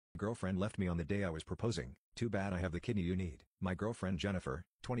Girlfriend left me on the day I was proposing. Too bad I have the kidney you need. My girlfriend Jennifer,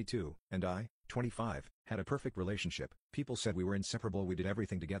 22, and I, 25, had a perfect relationship. People said we were inseparable, we did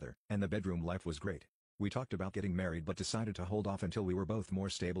everything together, and the bedroom life was great. We talked about getting married but decided to hold off until we were both more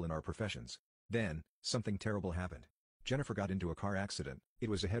stable in our professions. Then, something terrible happened. Jennifer got into a car accident.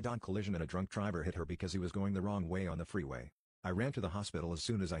 It was a head-on collision and a drunk driver hit her because he was going the wrong way on the freeway. I ran to the hospital as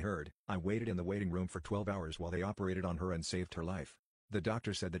soon as I heard. I waited in the waiting room for 12 hours while they operated on her and saved her life. The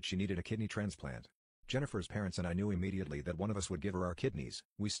doctor said that she needed a kidney transplant. Jennifer's parents and I knew immediately that one of us would give her our kidneys.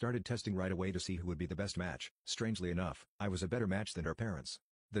 We started testing right away to see who would be the best match. Strangely enough, I was a better match than her parents.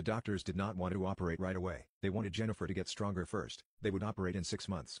 The doctors did not want to operate right away. They wanted Jennifer to get stronger first. They would operate in 6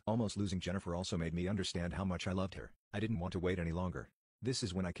 months. Almost losing Jennifer also made me understand how much I loved her. I didn't want to wait any longer. This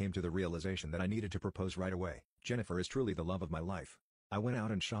is when I came to the realization that I needed to propose right away. Jennifer is truly the love of my life. I went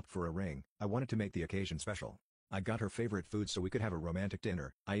out and shopped for a ring. I wanted to make the occasion special. I got her favorite food so we could have a romantic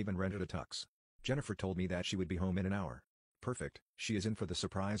dinner. I even rented a tux. Jennifer told me that she would be home in an hour. Perfect, she is in for the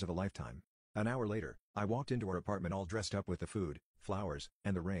surprise of a lifetime. An hour later, I walked into her apartment all dressed up with the food, flowers,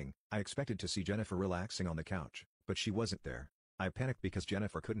 and the ring. I expected to see Jennifer relaxing on the couch, but she wasn't there. I panicked because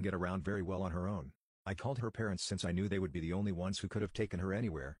Jennifer couldn't get around very well on her own. I called her parents since I knew they would be the only ones who could have taken her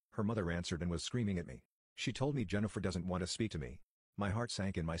anywhere. Her mother answered and was screaming at me. She told me Jennifer doesn't want to speak to me. My heart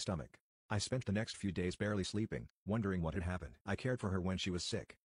sank in my stomach. I spent the next few days barely sleeping, wondering what had happened. I cared for her when she was sick.